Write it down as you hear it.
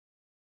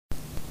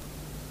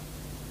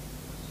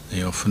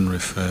They often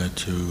refer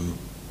to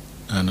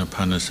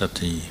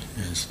Anapanasati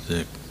as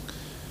the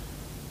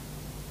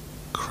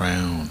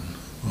crown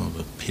or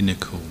the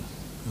pinnacle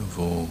of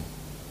all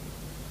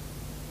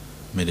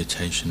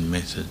meditation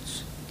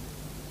methods.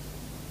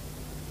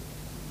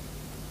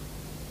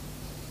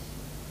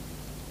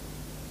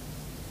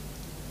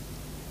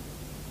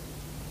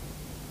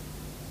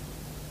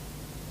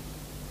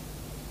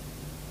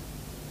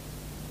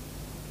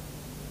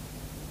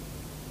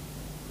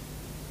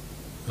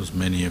 Because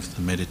many of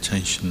the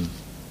meditation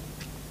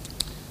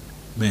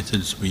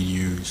methods we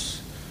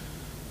use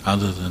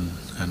other than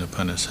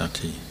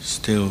Anapanasati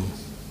still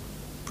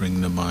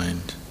bring the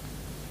mind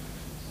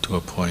to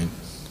a point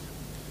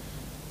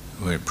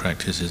where it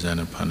practices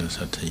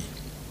Anapanasati.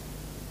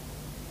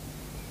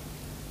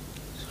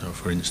 So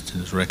for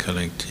instance,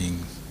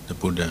 recollecting the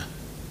Buddha,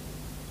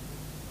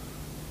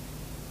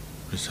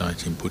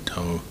 reciting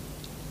Buddha,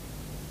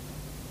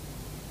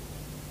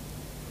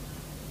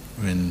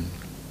 when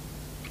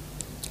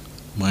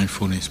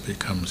mindfulness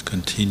becomes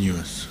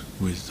continuous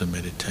with the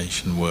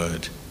meditation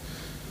word,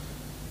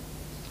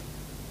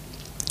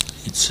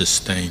 it's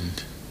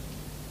sustained.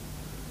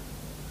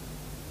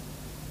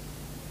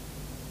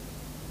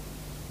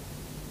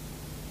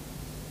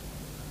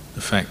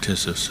 The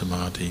factors of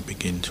samadhi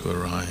begin to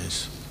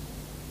arise.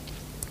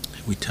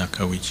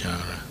 Vitakka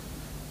vichara,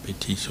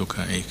 piti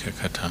sukha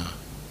ekakata.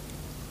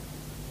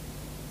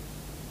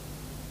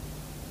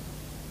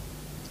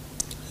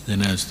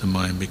 Then as the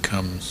mind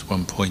becomes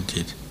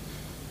one-pointed,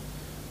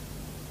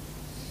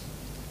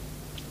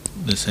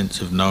 the sense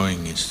of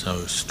knowing is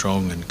so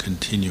strong and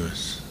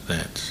continuous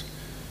that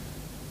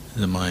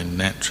the mind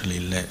naturally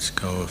lets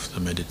go of the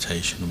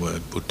meditation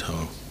word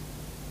Buddha,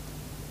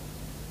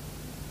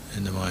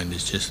 and the mind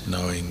is just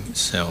knowing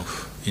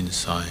itself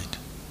inside.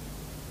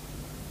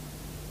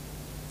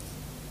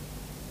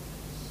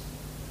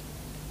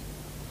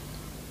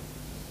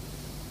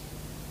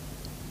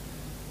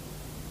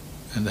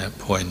 At that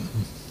point,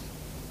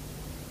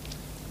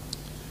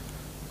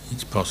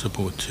 it's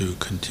possible to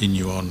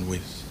continue on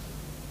with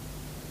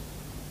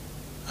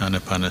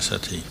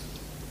Anapanasati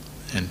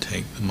and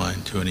take the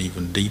mind to an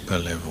even deeper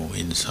level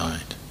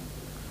inside,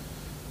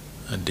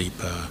 a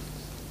deeper,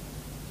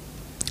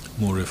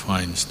 more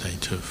refined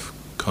state of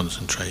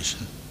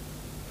concentration.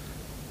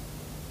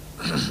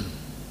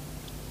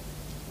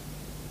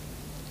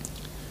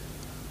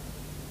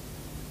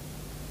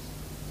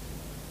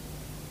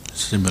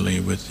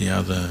 Similarly with the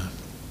other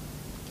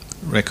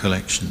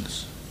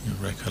recollections, you're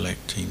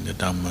recollecting the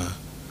Dhamma,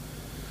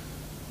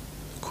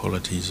 the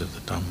qualities of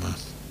the Dhamma,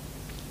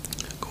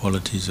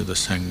 qualities of the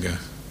Sangha,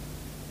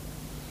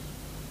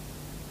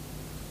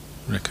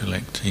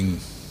 recollecting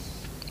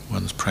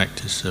one's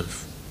practice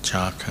of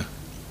chaka,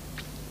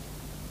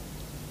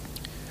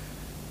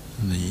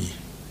 the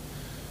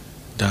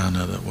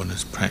dana that one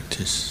has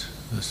practiced,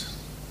 the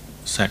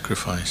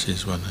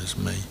sacrifices one has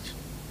made,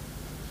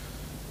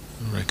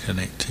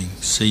 recollecting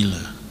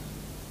sila,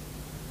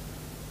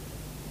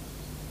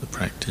 the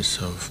practice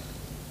of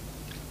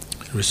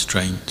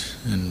restraint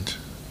and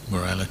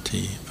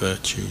morality,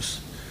 virtues,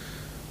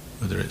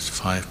 whether it's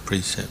 5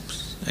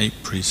 precepts, 8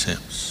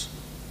 precepts,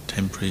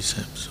 10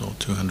 precepts, or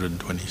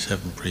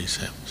 227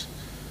 precepts.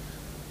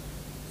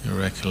 You're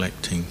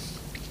recollecting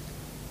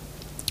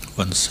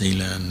one's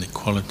sila and the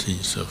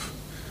qualities of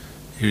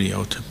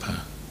hiriyottappa,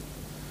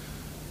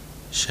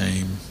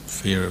 shame,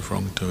 fear of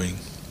wrongdoing,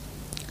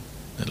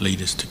 that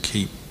lead us to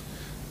keep,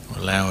 or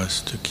allow us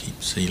to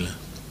keep sila.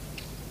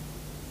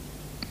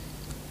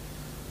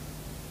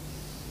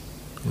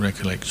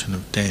 Recollection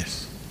of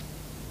death,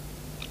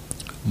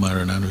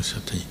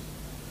 marananusati,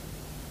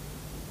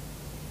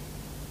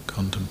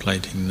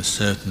 contemplating the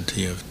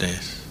certainty of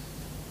death,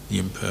 the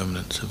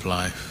impermanence of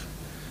life,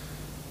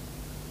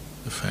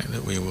 the fact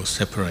that we will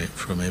separate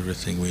from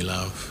everything we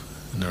love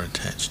and are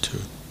attached to.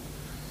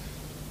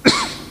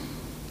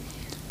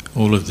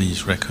 All of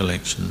these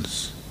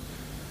recollections,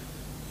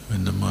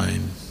 when the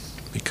mind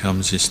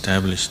becomes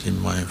established in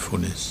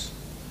mindfulness,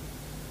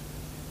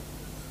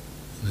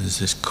 there's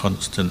this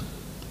constant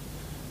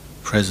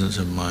presence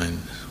of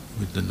mind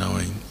with the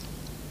knowing,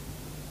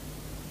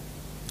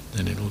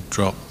 then it'll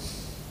drop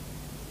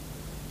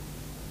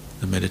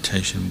the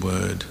meditation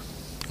word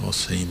or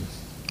theme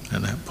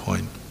at that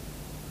point.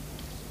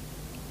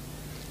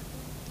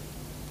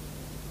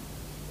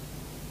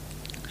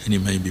 And it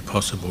may be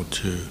possible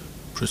to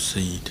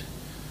proceed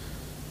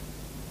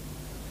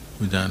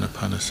with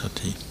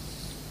Anapanasati.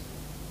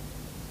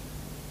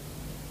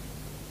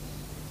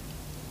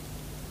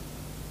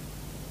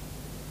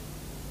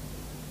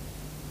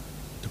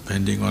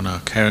 Depending on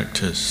our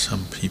characters,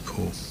 some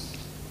people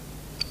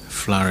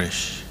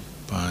flourish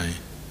by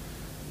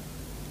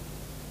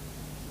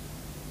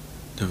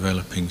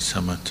developing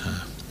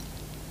samatha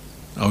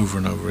over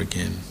and over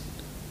again,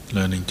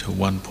 learning to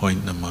one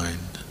point the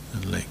mind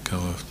and let go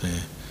of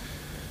their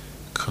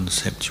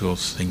conceptual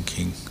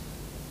thinking,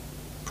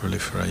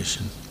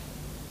 proliferation,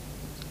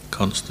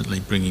 constantly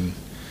bringing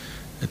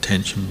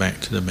attention back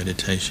to the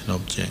meditation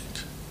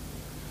object,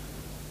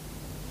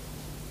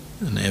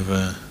 and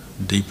ever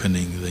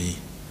deepening the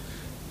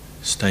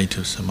state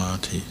of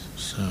samadhi,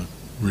 so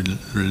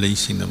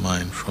releasing the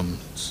mind from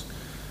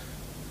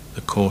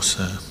the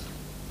coarser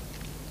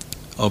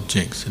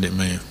objects that it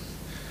may have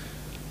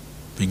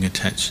been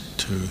attached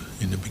to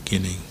in the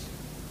beginning,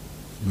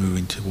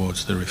 moving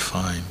towards the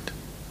refined.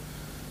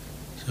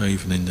 So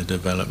even in the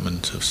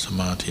development of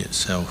samadhi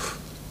itself,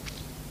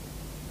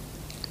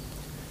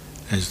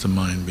 as the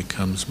mind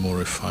becomes more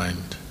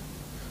refined,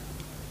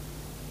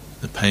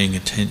 the paying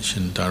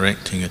attention,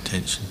 directing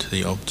attention to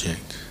the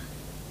object,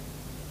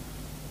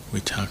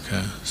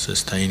 vitakka,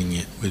 sustaining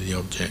it with the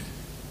object,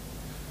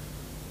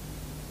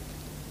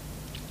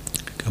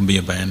 can be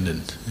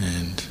abandoned,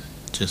 and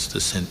just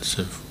the sense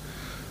of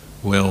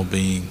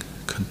well-being,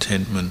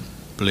 contentment,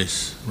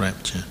 bliss,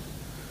 rapture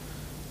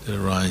that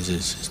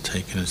arises is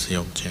taken as the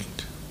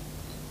object.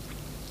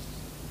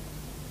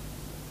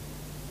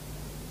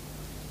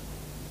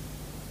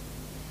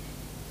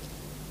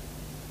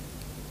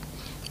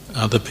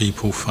 Other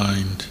people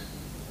find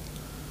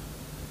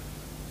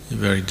it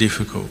very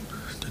difficult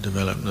to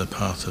develop the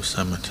path of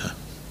samatha,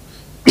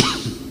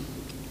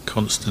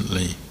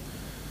 constantly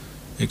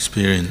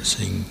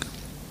experiencing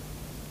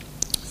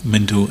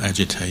mental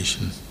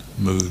agitation,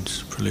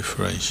 moods,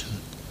 proliferation,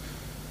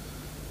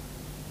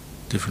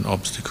 different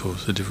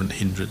obstacles, the different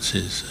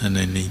hindrances, and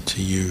they need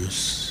to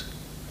use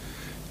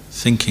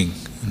thinking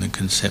and the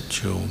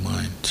conceptual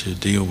mind to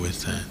deal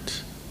with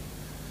that.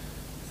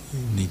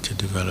 You need to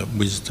develop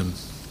wisdom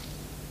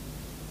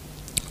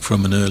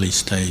from an early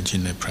stage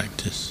in their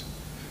practice.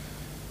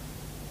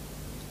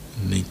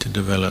 You need to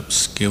develop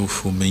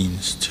skillful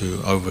means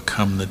to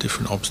overcome the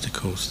different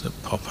obstacles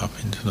that pop up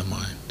into the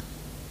mind.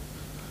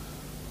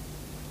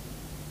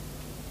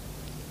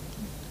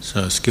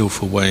 So a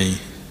skillful way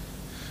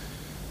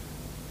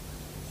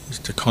is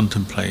to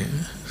contemplate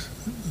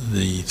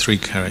the three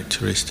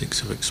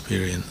characteristics of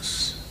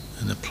experience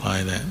and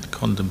apply that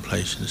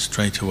contemplation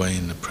straight away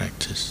in the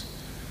practice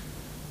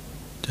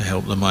to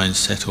help the mind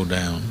settle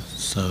down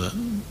so that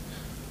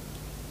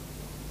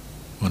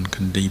one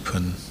can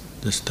deepen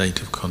the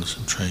state of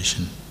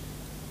concentration.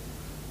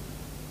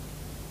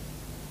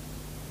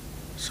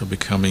 So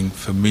becoming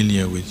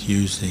familiar with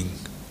using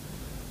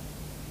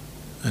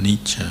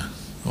Anicca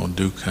or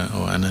Dukkha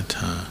or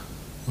Anatta,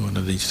 one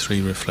of these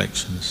three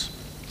reflections,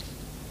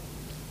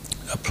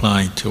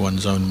 applied to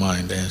one's own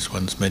mind as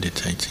one's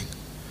meditating.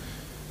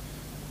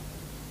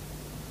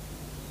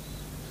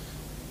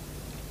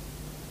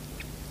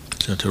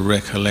 So to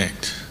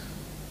recollect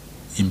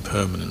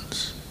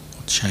impermanence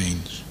or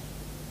change,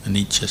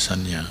 anicca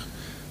sanya,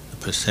 the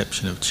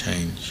perception of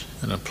change,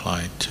 and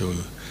apply it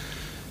to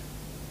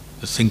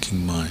the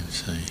thinking mind,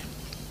 say,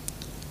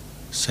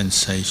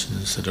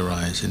 sensations that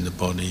arise in the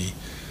body,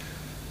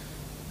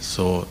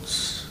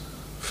 thoughts,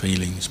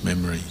 feelings,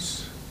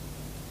 memories.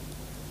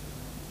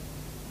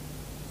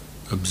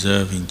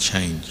 Observing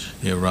change,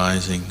 the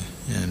arising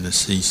and the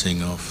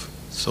ceasing of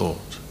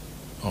thought,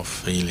 of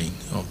feeling,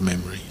 of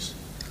memories.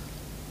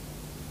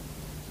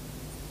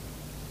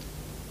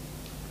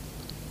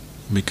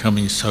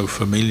 Becoming so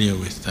familiar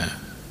with that,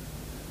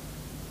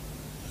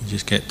 you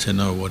just get to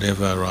know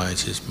whatever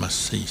arises must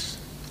cease.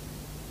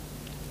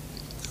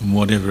 And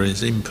whatever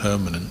is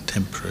impermanent,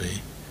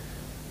 temporary,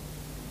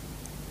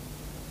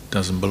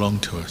 doesn't belong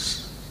to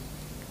us.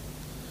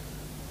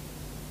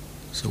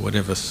 So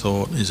whatever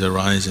thought is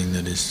arising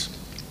that is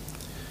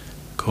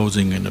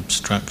causing an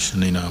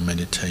obstruction in our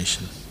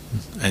meditation,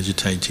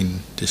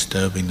 agitating,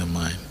 disturbing the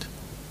mind,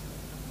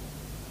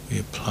 we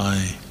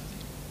apply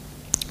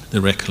the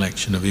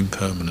recollection of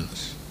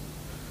impermanence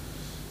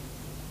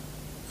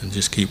and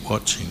just keep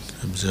watching,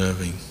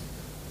 observing,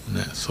 and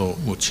that thought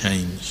will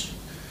change,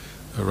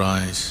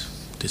 arise,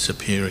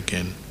 disappear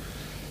again.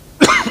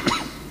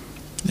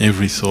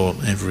 Every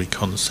thought, every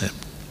concept,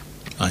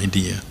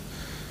 idea,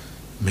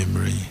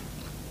 memory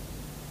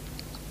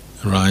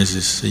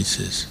arises,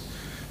 ceases,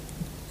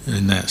 and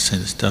in that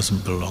sense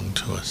doesn't belong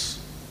to us.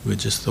 We're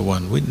just the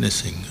one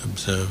witnessing,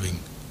 observing.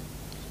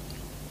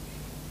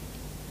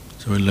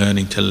 So we're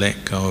learning to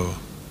let go,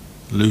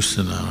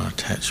 loosen our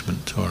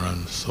attachment to our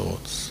own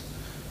thoughts,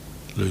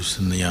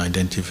 loosen the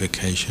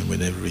identification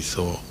with every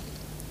thought,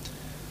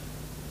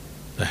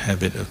 the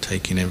habit of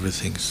taking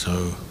everything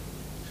so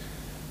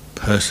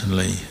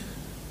personally,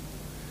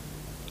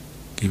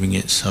 giving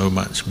it so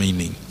much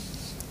meaning.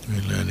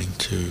 We're learning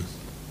to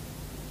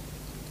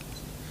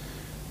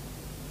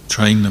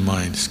train the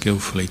mind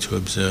skillfully to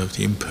observe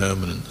the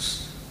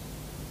impermanence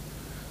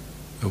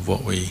of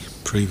what we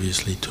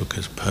previously took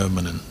as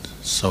permanent,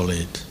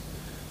 solid,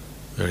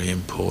 very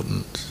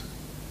important.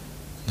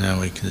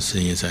 Now we can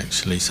see is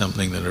actually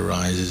something that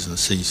arises and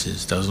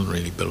ceases, doesn't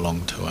really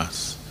belong to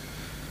us.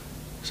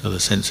 So the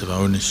sense of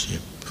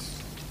ownership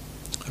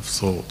of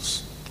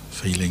thoughts,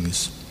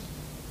 feelings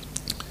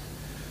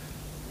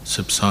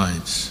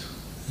subsides,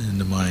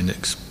 and the mind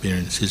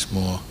experiences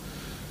more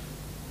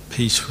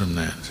peace from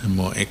that, and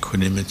more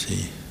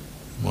equanimity,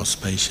 more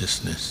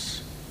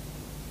spaciousness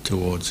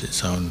towards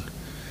its own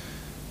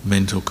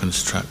mental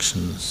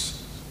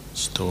constructions,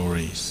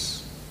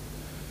 stories,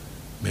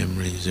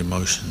 memories,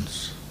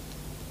 emotions.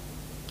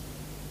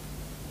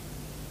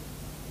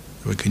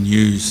 We can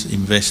use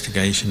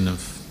investigation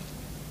of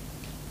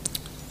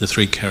the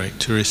three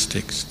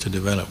characteristics to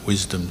develop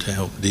wisdom to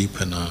help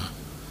deepen our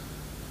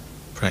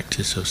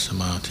practice of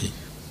samadhi,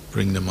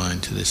 bring the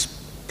mind to this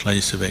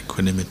place of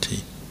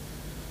equanimity,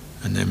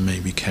 and then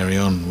maybe carry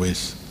on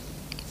with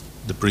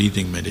the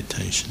breathing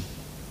meditation.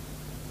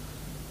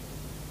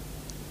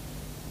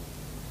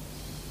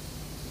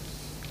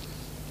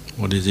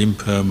 What is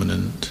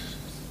impermanent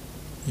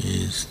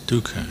is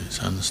dukkha, it's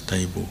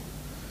unstable,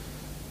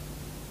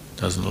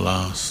 doesn't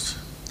last.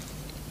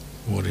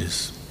 What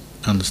is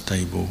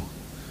unstable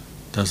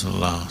doesn't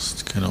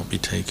last, cannot be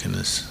taken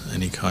as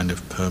any kind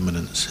of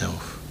permanent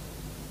self.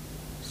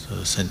 So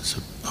the sense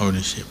of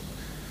ownership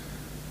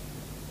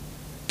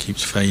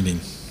keeps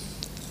fading.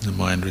 The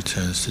mind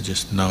returns to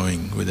just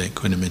knowing with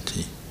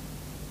equanimity.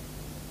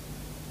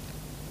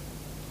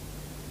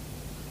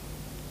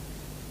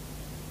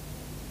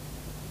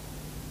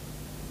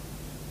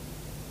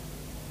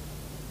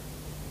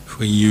 If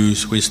we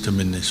use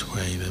wisdom in this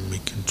way, then we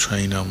can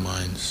train our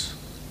minds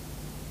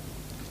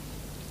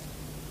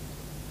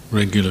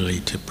regularly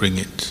to bring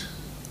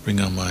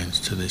our minds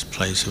to this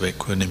place of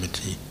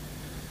equanimity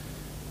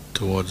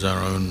towards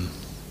our own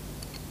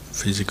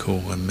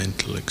physical and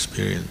mental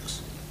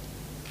experience,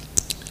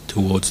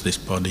 towards this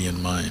body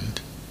and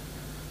mind,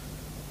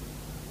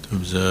 to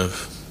observe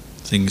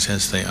things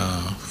as they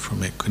are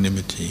from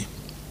equanimity.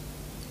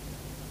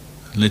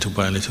 And little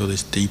by little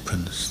this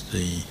deepens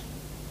the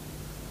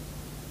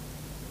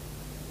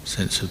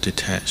sense of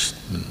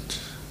detachment,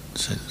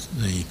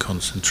 the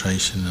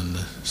concentration and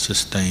the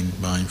sustained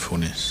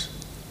mindfulness.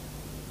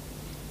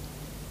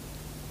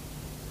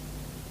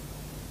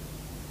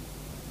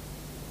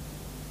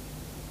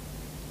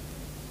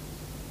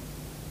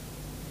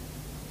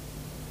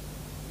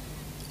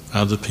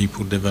 Other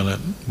people develop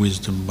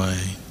wisdom by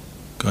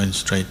going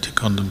straight to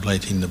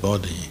contemplating the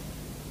body.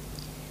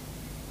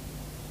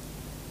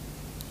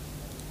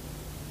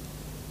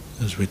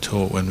 As we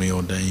taught when we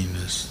ordain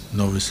as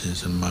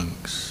novices and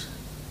monks,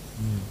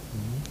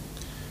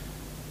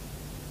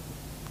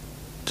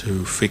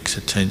 to fix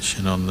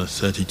attention on the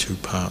 32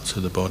 parts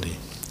of the body,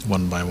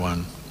 one by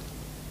one.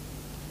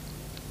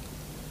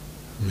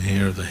 From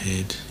hair of the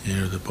head,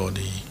 hair of the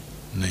body,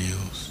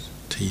 nails,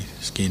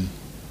 teeth, skin.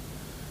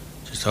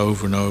 Just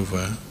over and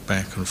over,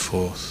 back and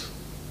forth,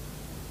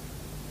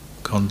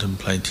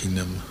 contemplating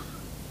them.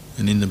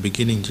 And in the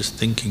beginning just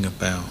thinking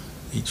about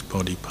each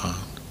body part,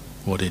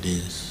 what it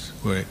is,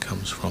 where it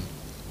comes from.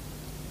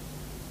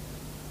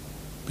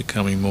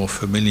 Becoming more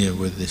familiar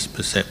with this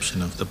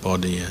perception of the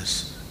body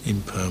as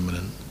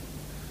impermanent,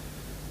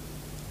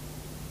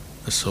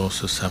 a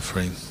source of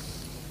suffering,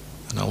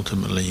 and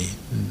ultimately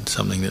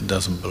something that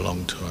doesn't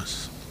belong to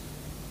us.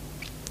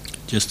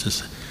 Just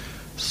as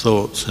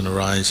thoughts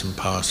arise and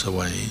pass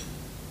away,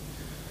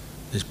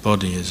 this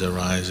body is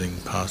arising,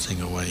 passing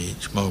away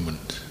each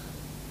moment.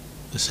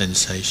 The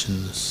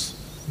sensations,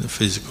 the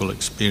physical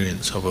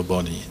experience of a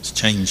body, it's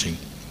changing.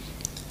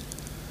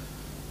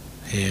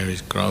 Hair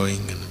is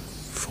growing and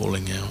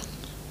falling out.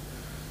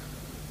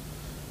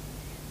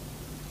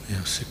 We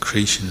have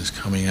secretions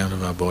coming out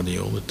of our body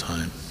all the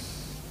time.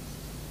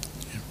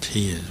 You have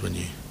tears when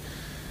you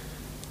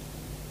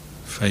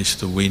face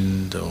the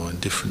wind, or in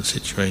different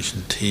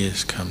situations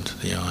tears come to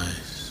the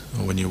eyes.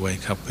 Or when you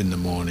wake up in the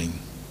morning,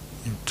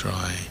 you have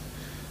dry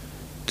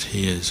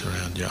tears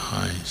around your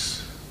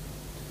eyes.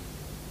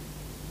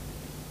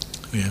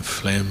 We have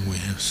phlegm, we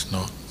have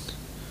snot,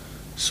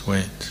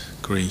 sweat,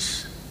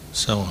 grease,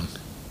 so on.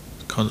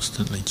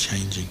 Constantly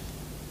changing.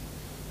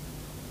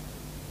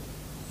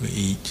 We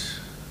eat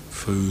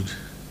food,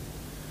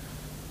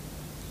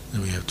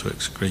 then we have to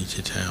excrete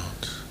it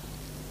out.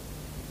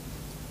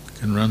 We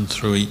can run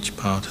through each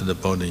part of the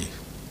body,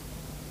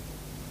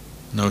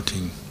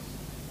 noting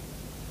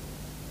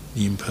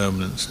the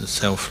impermanence and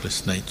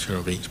selfless nature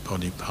of each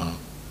body part.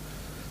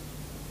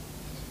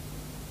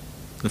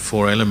 The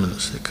four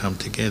elements that come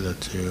together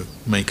to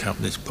make up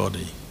this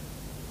body.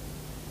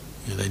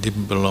 They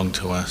didn't belong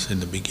to us in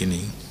the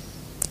beginning.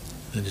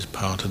 They're just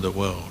part of the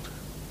world.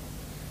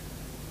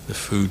 The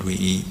food we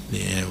eat,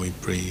 the air we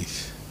breathe,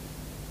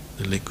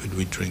 the liquid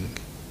we drink.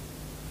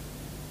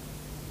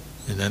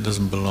 And that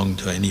doesn't belong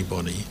to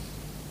anybody.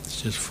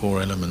 It's just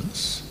four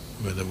elements.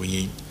 Whether we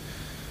eat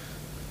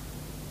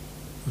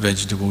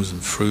vegetables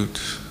and fruit,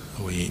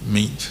 or we eat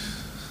meat,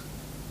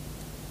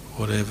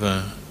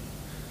 whatever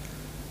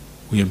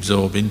we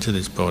absorb into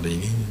this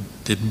body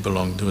didn't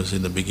belong to us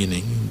in the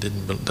beginning,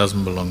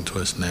 doesn't belong to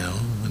us now,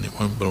 and it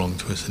won't belong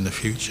to us in the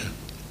future.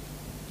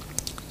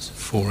 It's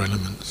four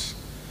elements.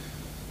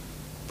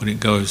 But it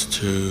goes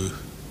to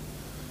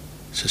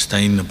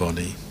sustain the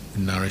body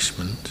in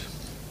nourishment,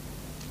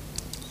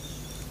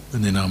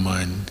 and then our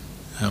mind,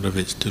 out of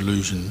its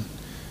delusion,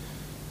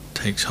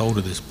 takes hold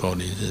of this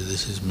body.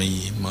 This is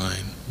me,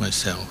 mine,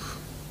 myself.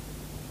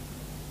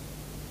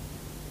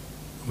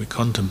 We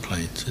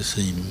contemplate to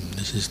see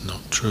this is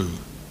not true.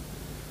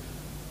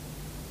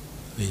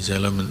 These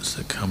elements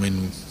that come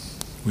in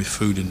with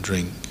food and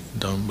drink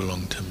don't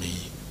belong to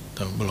me,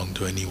 don't belong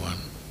to anyone.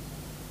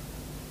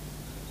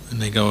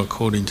 And they go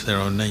according to their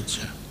own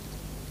nature.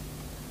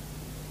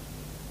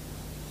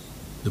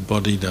 The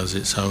body does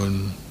its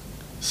own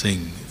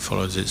thing, it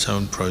follows its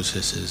own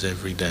processes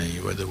every day,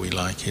 whether we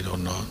like it or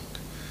not,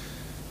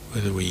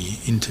 whether we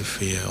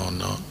interfere or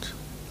not,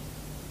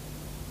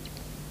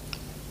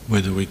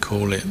 whether we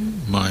call it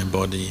my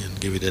body and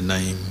give it a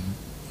name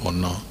or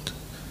not.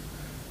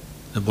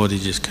 The body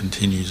just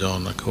continues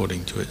on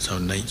according to its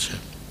own nature,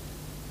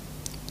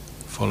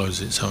 follows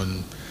its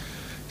own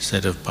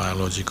set of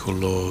biological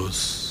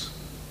laws,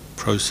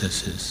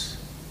 processes,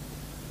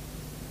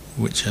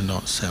 which are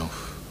not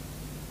self.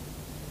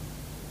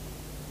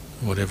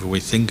 Whatever we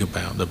think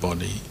about the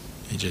body,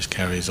 it just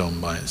carries on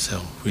by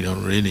itself. We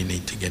don't really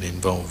need to get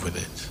involved with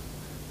it,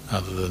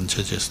 other than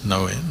to just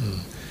know it and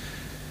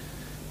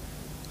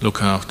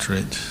look after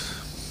it.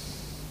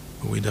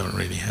 But we don't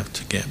really have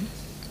to get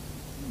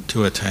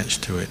too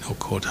attached to it or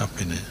caught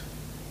up in it,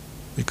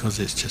 because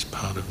it's just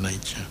part of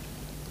nature.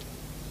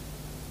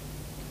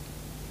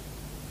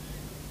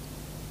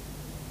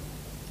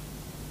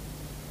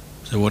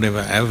 So whatever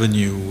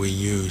avenue we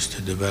use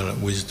to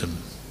develop wisdom,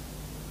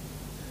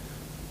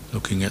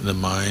 looking at the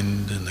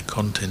mind and the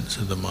contents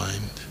of the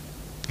mind,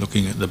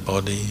 looking at the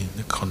body,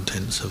 the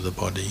contents of the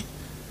body,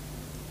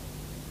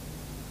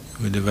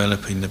 we're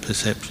developing the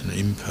perception of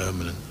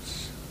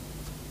impermanence,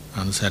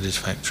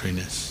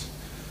 unsatisfactoriness,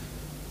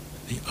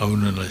 the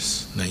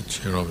ownerless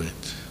nature of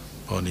it,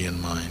 body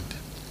and mind.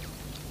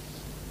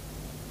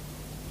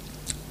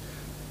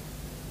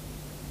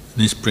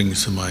 And this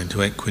brings the mind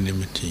to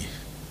equanimity,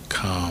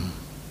 calm,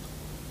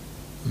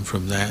 and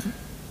from that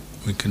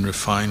we can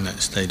refine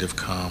that state of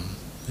calm.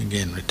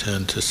 Again,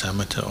 return to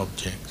samatha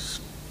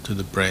objects, to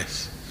the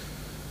breath,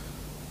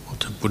 or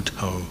to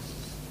Buddho,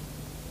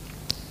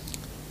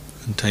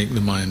 and take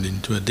the mind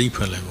into a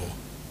deeper level,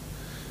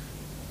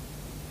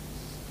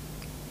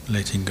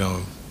 letting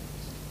go.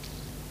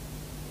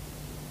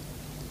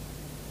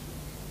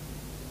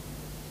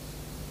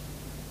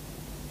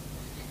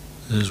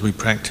 As we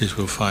practice,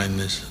 we'll find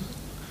this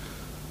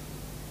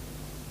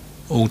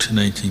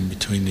alternating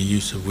between the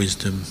use of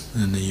wisdom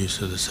and the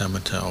use of the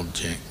samatha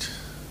object.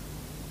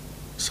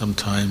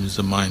 Sometimes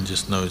the mind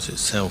just knows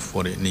itself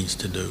what it needs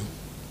to do.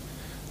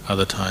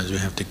 Other times we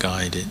have to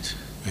guide it.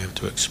 We have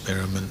to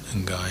experiment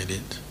and guide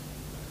it.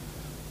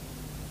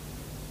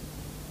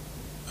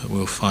 But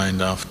we'll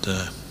find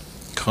after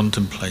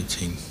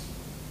contemplating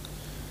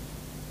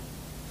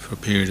for a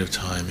period of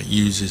time, it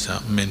uses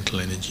up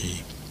mental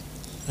energy,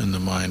 and the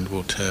mind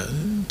will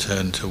turn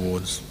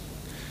towards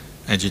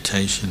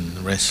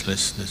agitation,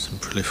 restlessness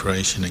and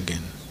proliferation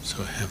again. So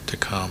we have to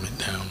calm it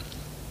down.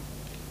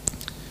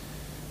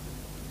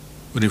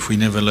 But if we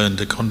never learn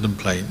to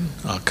contemplate,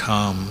 our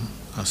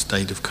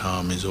state of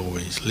calm is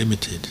always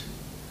limited.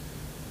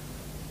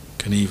 It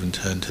can even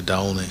turn to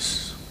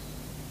dullness,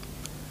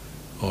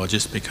 or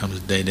just becomes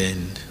dead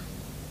end.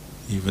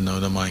 Even though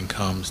the mind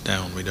calms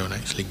down, we don't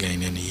actually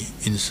gain any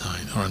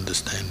insight or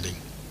understanding.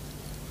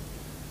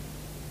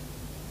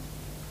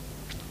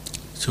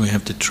 So we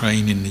have to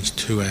train in these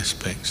two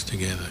aspects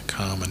together,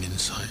 calm and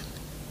insight.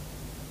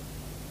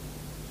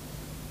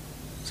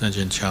 As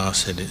Ajahn Chah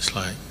said, it's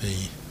like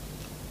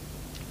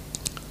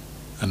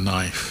a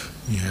knife.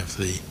 You have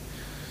the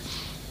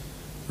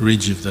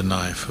ridge of the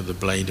knife, or the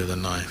blade of the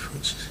knife,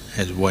 which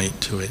has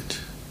weight to it.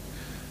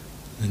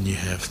 Then you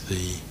have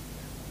the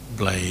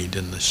blade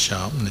and the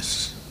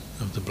sharpness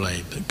of the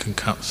blade that can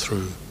cut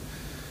through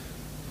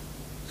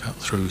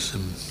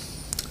some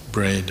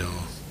bread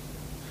or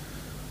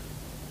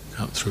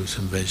cut through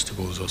some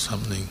vegetables or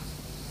something.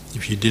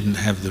 If you didn't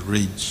have the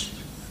ridge,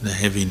 the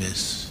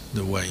heaviness,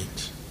 the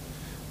weight,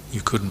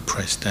 you couldn't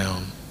press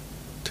down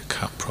to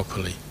cut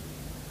properly.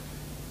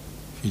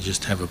 If you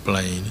just have a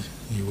blade,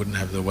 you wouldn't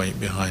have the weight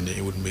behind it,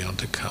 you wouldn't be able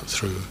to cut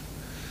through.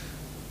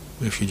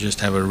 If you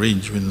just have a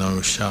ridge with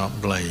no sharp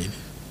blade,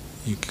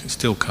 you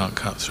still can't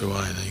cut through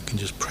either. You can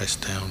just press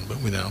down,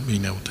 but without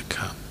being able to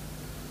cut.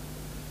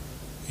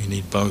 You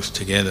need both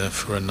together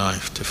for a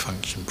knife to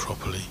function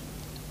properly.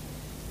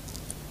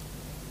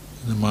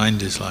 The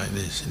mind is like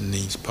this, it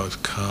needs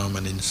both calm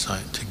and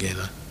insight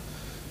together.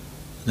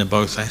 They're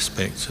both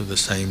aspects of the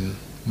same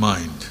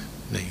mind.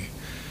 They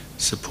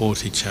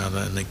support each other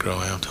and they grow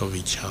out of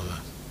each other.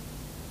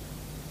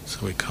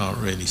 So we can't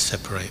really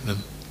separate them.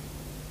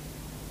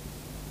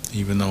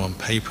 Even though on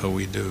paper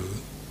we do,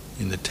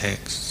 in the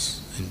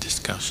texts, in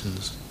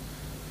discussions,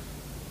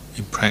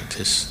 in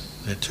practice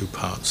they're two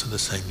parts of the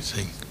same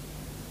thing.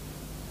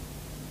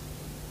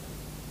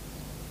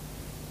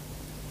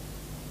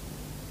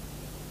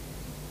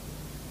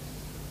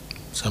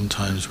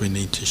 Sometimes we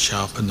need to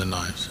sharpen the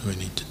knife, so we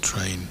need to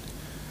train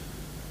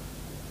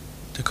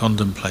to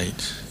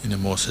contemplate in a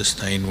more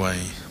sustained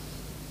way,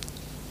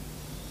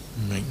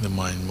 make the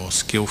mind more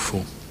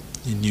skillful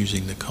in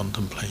using the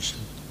contemplation.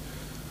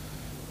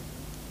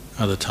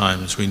 Other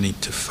times we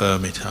need to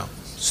firm it up,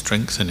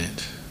 strengthen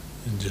it,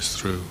 and just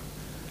through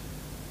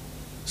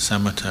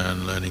samatha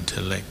and learning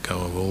to let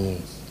go of all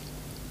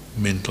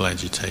mental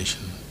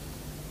agitation,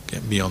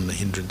 get beyond the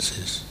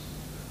hindrances.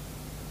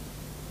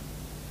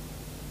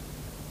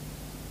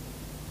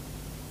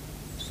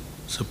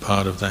 So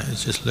part of that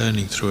is just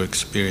learning through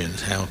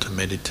experience how to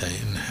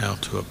meditate and how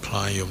to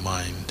apply your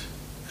mind,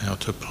 how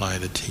to apply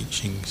the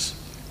teachings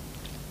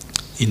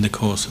in the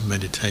course of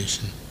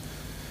meditation.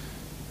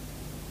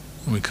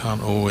 We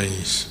can't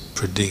always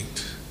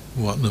predict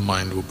what the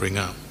mind will bring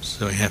up,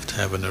 so we have to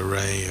have an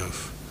array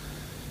of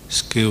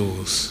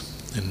skills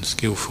and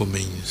skillful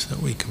means that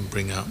we can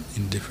bring up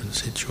in different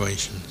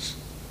situations.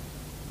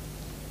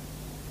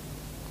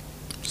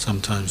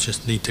 Sometimes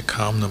just need to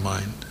calm the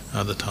mind,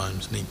 other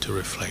times need to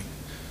reflect,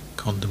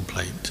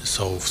 contemplate to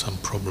solve some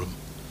problem.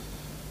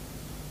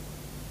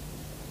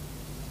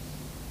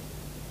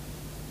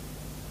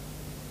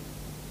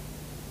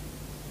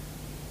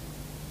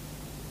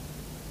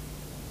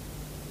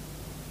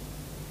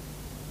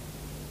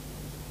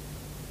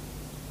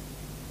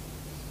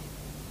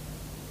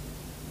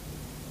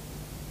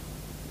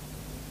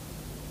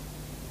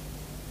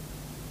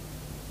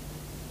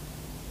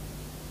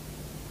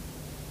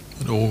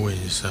 But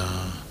always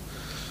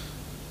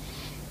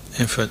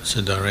efforts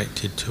are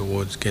directed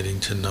towards getting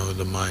to know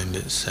the mind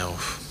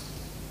itself,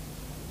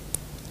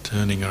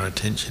 turning our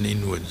attention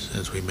inwards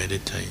as we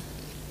meditate.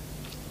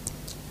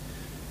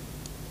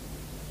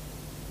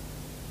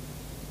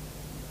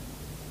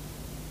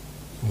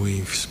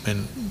 We've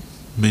spent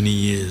many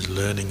years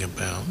learning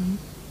about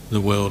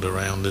the world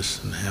around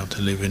us and how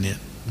to live in it,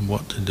 and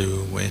what to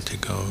do, where to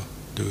go,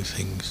 do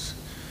things.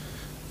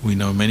 We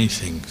know many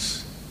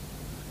things,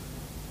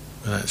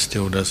 but that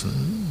still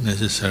doesn't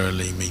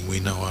necessarily mean we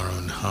know our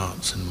own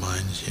hearts and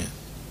minds yet.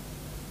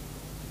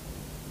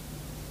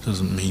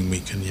 Doesn't mean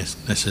we can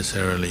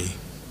necessarily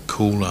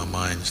cool our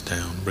minds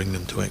down, bring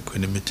them to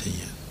equanimity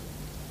yet.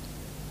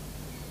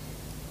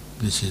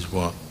 This is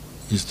what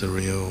is the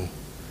real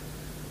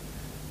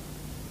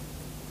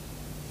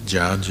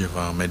judge of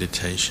our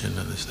meditation,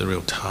 and it's the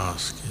real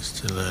task, is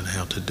to learn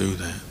how to do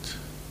that.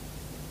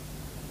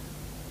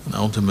 And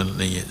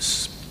ultimately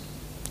it's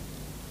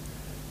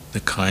the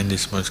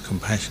kindest, most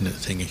compassionate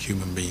thing a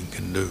human being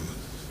can do,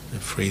 to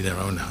free their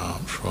own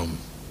heart from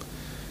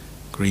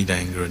greed,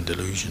 anger and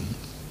delusion,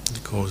 the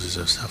causes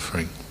of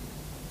suffering.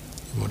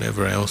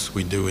 Whatever else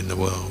we do in the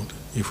world,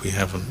 if we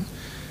haven't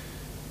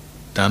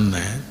done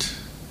that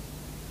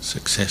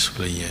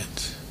successfully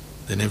yet,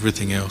 then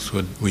everything else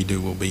we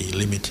do will be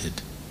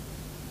limited.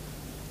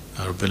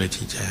 Our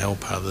ability to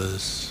help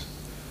others,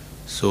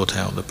 sort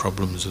out the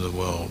problems of the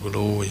world, will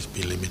always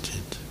be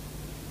limited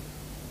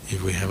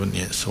if we haven't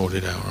yet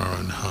sorted out our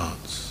own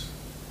hearts.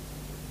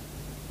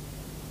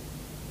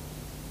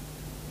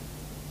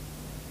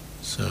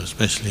 So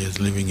especially as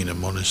living in a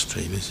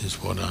monastery, this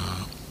is what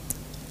our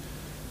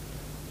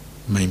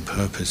main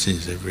purpose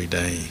is every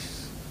day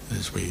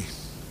as we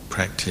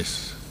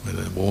practice,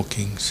 whether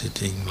walking,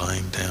 sitting,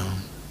 lying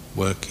down,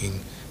 working,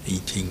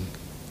 eating,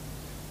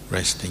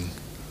 resting.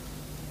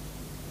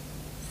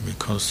 We're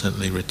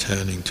constantly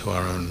returning to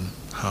our own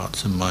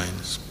hearts and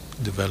minds,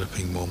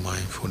 developing more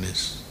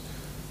mindfulness,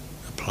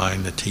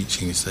 applying the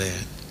teachings there.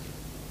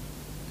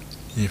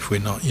 If we're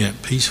not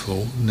yet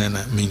peaceful, then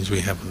that means we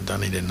haven't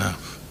done it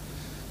enough.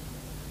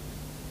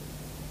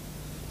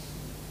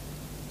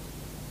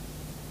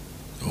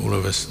 All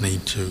of us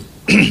need to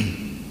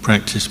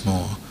practice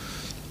more,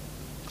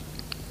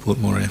 put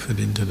more effort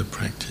into the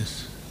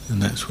practice,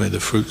 and that's where the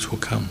fruits will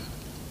come.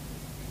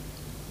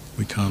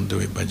 We can't do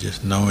it by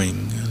just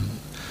knowing and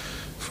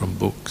from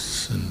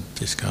books and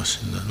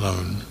discussion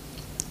alone.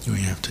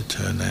 We have to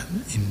turn that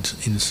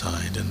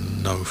inside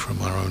and know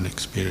from our own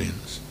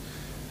experience.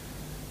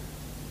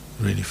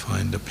 Really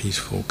find a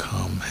peaceful,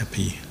 calm,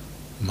 happy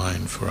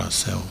mind for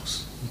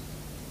ourselves.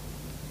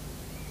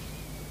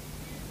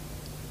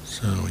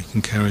 So we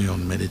can carry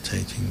on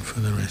meditating for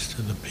the rest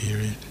of the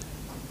period.